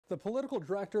The political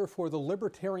director for the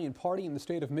Libertarian Party in the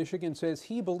state of Michigan says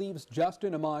he believes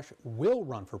Justin Amash will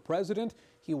run for president.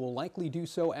 He will likely do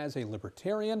so as a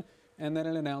Libertarian, and that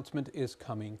an announcement is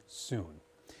coming soon.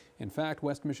 In fact,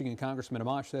 West Michigan Congressman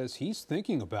Amash says he's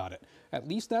thinking about it. At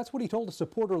least that's what he told a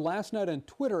supporter last night on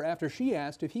Twitter after she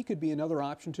asked if he could be another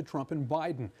option to Trump and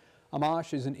Biden.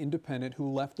 Amash is an independent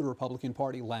who left the Republican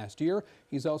Party last year.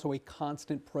 He's also a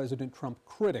constant President Trump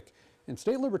critic. And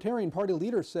state Libertarian Party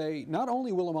leaders say not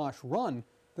only will Amash run,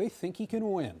 they think he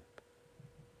can win.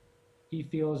 He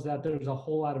feels that there's a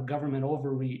whole lot of government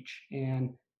overreach, and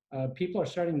people are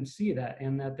starting to see that,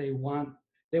 and that they want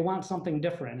something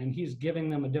different, and he's giving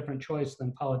them a different choice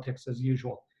than politics as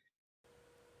usual.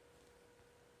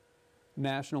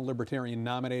 National Libertarian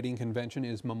Nominating Convention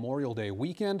is Memorial Day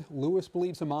weekend. Lewis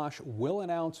believes Amash will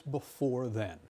announce before then.